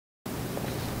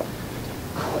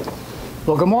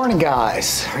Well, good morning,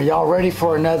 guys. Are y'all ready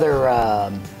for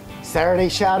another Saturday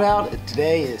shout out?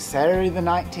 Today is Saturday the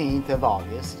 19th of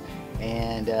August,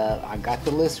 and I got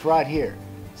the list right here,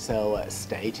 so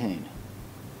stay tuned.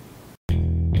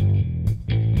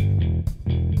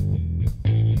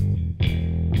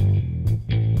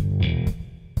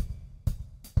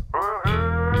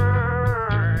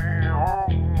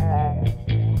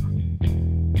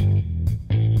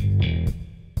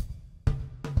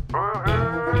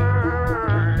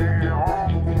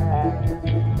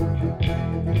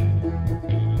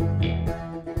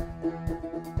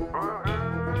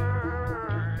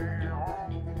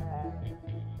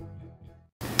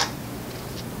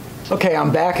 Okay,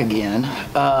 I'm back again.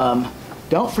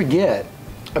 Don't forget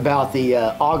about the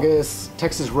August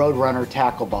Texas Roadrunner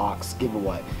Tackle Box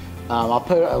giveaway. I'll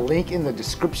put a link in the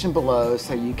description below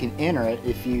so you can enter it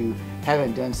if you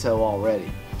haven't done so already.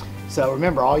 So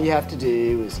remember, all you have to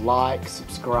do is like,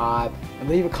 subscribe, and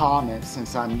leave a comment,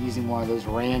 since I'm using one of those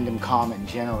random comment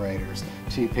generators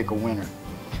to pick a winner.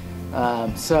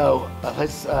 Let's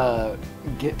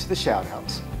get to the shout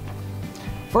outs.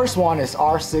 First one is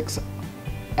R6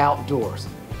 Outdoors.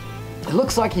 It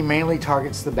looks like he mainly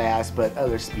targets the bass, but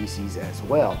other species as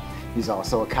well. He's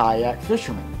also a kayak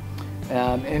fisherman.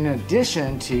 In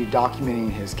addition to documenting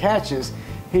his catches,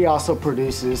 he also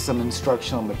produces some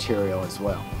instructional material as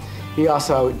well. He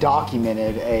also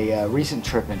documented a recent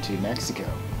trip into Mexico.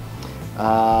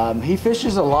 He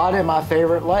fishes a lot in my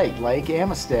favorite lake, Lake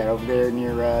Amistad, over there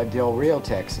near Del Rio,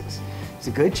 Texas. It's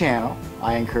a good channel.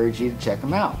 I encourage you to check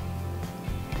him out.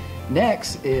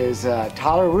 Next is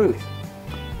Tyler Routh.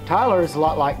 Tyler is a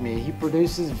lot like me. He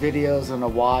produces videos on a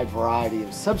wide variety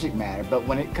of subject matter, but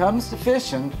when it comes to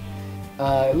fishing,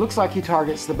 it looks like he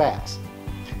targets the bass.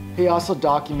 He also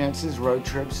documents his road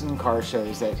trips and car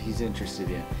shows that he's interested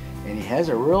in. And he has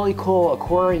a really cool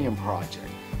aquarium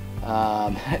project.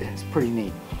 It's pretty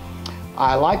neat.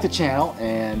 I like the channel,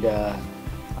 and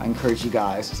I encourage you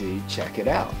guys to check it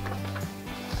out.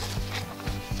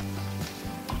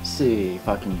 Let's see if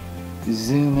I can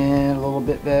zoom in a little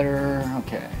bit better.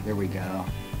 Okay, there we go.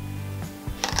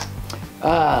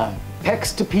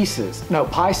 Pecs to pieces. No,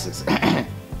 Pisces.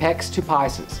 Pecs to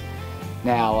Pisces.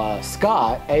 Now,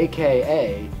 Scott,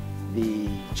 aka the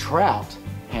Trout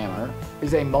Hammer,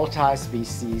 is a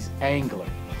multi-species angler.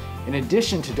 In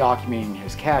addition to documenting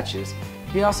his catches,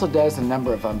 he also does a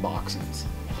number of unboxings.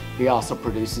 He also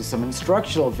produces some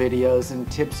instructional videos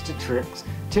and tips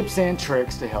and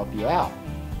tricks to help you out.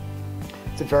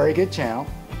 It's a very good channel.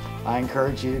 I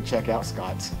encourage you to check out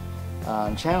Scott's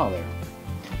channel there.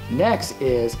 Next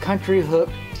is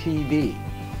Country-Hookedtv.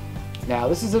 Now,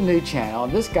 this is a new channel,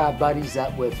 and this guy buddies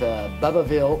up with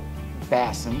Bubbaville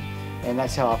Bassin, and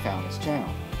that's how I found his channel.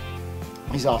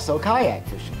 He's also a kayak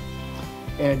fisherman.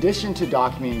 In addition to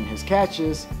documenting his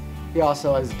catches, he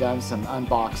also has done some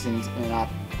unboxings, and I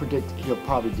predict he'll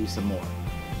probably do some more.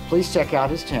 Please check out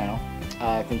his channel.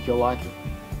 I think you'll like it.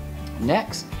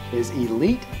 Next is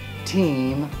Elite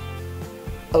Team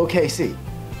OKC.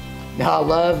 Now, I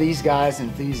love these guys'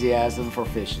 enthusiasm for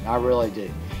fishing. I really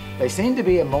do. They seem to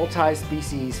be a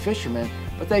multi-species fisherman,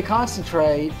 but they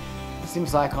concentrate,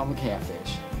 seems like, on the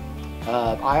catfish.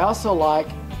 I also like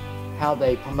how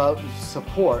they promote and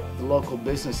support the local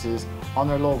businesses on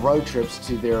their little road trips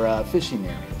to their fishing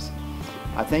areas.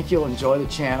 I think you'll enjoy the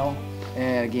channel,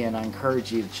 and again, I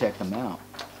encourage you to check them out.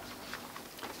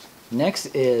 Next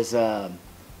is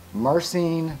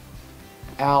Mersing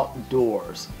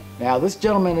Outdoors. Now, this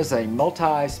gentleman is a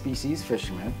multi-species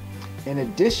fisherman. In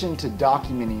addition to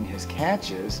documenting his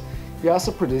catches, he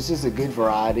also produces a good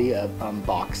variety of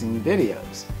unboxing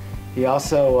videos. He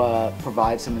also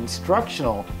provides some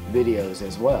instructional videos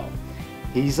as well.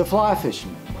 He's a fly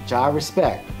fisherman, which I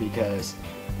respect because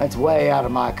that's way out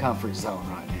of my comfort zone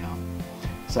right now.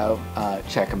 So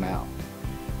check him out.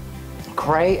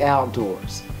 Cray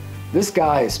Outdoors. This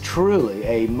guy is truly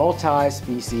a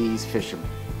multi-species fisherman.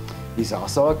 He's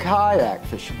also a kayak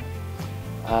fisherman.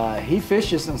 He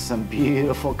fishes in some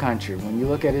beautiful country. When you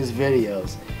look at his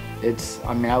videos,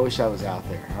 I wish I was out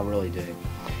there. I really do.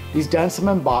 He's done some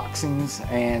unboxings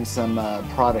and some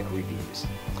product reviews.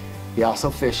 He also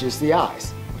fishes the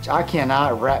ice, which I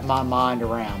cannot wrap my mind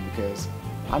around because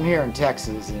I'm here in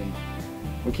Texas and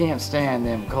we can't stand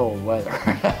them cold weather.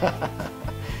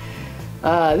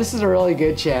 This is a really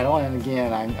good channel, and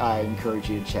again, I encourage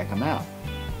you to check him out.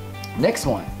 Next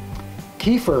one,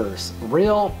 Keifers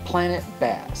Real Planet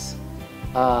Bass.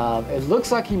 It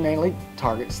looks like he mainly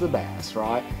targets the bass,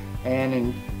 right?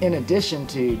 And in addition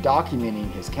to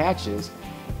documenting his catches,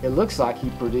 it looks like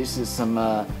he produces some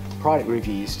product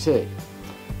reviews too.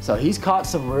 So he's caught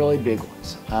some really big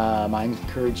ones. I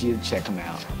encourage you to check him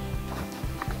out.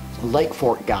 Lake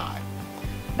Fork Guy.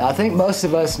 Now I think most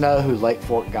of us know who Lake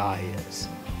Fork Guy is.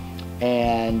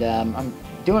 And I'm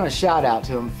doing a shout out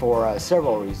to him for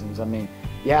several reasons. I mean,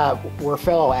 yeah, we're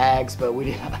fellow ags, but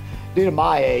we due to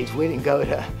my age, we didn't go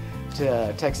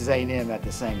to Texas A&M at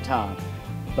the same time.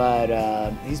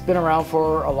 But he's been around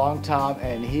for a long time,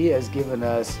 and he has given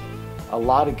us a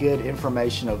lot of good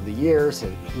information over the years.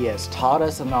 He has taught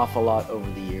us an awful lot over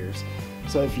the years.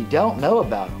 So if you don't know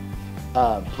about him,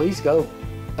 please go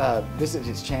visit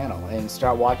his channel and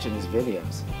start watching his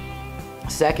videos.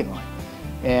 Secondly,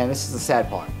 and this is the sad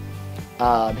part,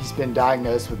 he's been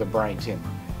diagnosed with a brain tumor,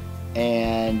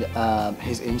 and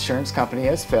his insurance company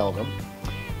has failed him.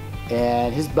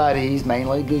 And his buddies,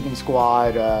 mainly Guggen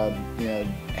Squad, you know,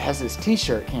 has this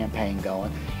t-shirt campaign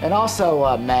going. And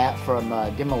also Matt from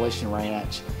Demolition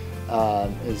Ranch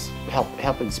is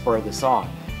helping spur this on.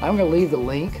 I'm going to leave the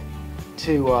link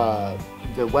to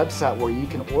the website where you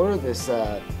can order this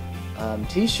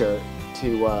t-shirt to,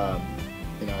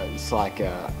 you know, it's like,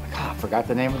 God, I forgot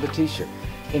the name of the t-shirt.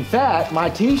 In fact, my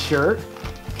t-shirt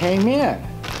came in.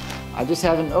 I just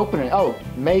haven't opened it. Oh,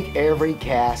 make every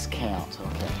cast count.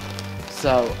 Okay.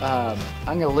 So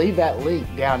I'm going to leave that link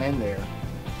down in there,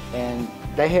 and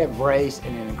they have raised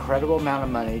an incredible amount of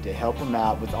money to help them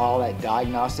out with all that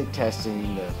diagnostic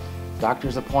testing, the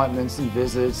doctor's appointments and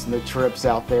visits, and the trips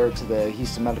out there to the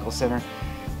Houston Medical Center.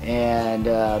 And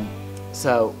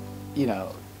so, you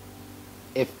know,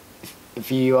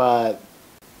 if you, I'm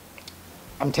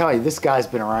telling you, this guy's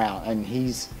been around, and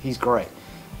he's great.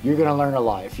 You're going to learn a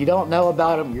lot. If you don't know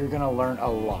about him, you're going to learn a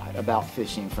lot about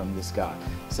fishing from this guy.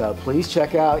 So please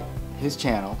check out his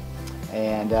channel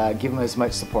and give him as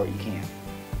much support you can.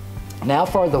 Now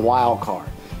for the wild card.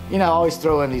 You know, I always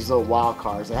throw in these little wild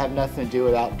cards that have nothing to do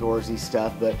with outdoorsy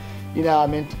stuff, but you know,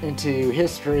 I'm into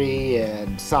history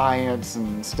and science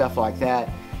and stuff like that.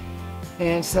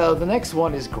 And so the next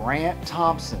one is Grant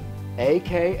Thompson,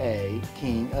 aka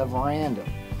King of Random.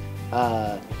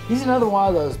 He's another one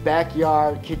of those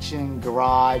backyard, kitchen,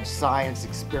 garage science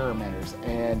experimenters,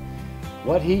 and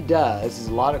what he does is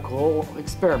a lot of cool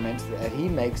experiments that he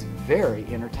makes very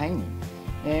entertaining.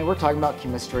 And we're talking about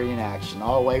chemistry in action,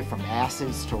 all the way from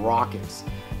acids to rockets,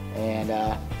 and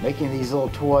making these little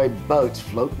toy boats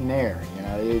float in air. You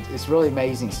know, it's really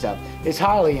amazing stuff. It's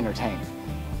highly entertaining,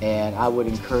 and I would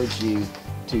encourage you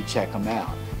to check them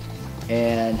out.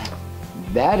 And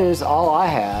that is all I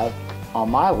have on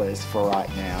my list for right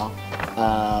now.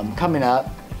 Coming up,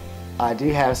 I do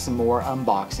have some more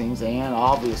unboxings and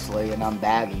obviously an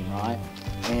unbagging, right?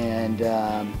 And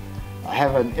I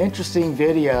have an interesting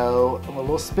video, a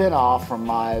little spin-off from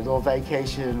my little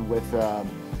vacation with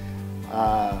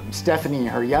Stephanie and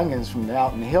her youngins from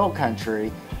out in the hill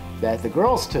country that the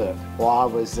girls took while I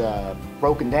was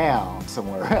broken down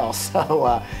somewhere else.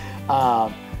 So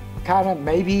kind of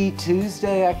maybe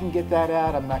Tuesday I can get that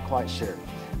out, I'm not quite sure.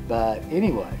 But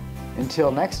anyway,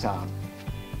 until next time,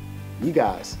 you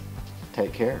guys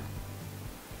take care.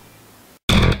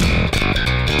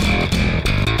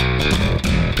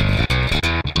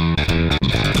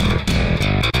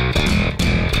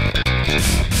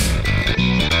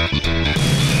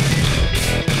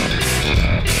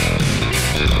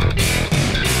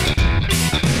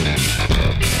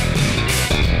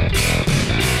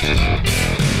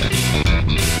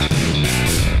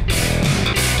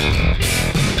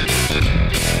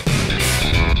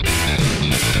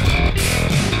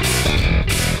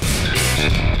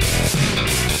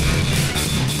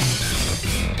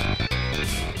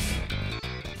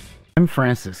 I'm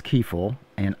Francis Keifel,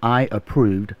 and I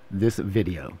approved this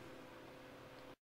video.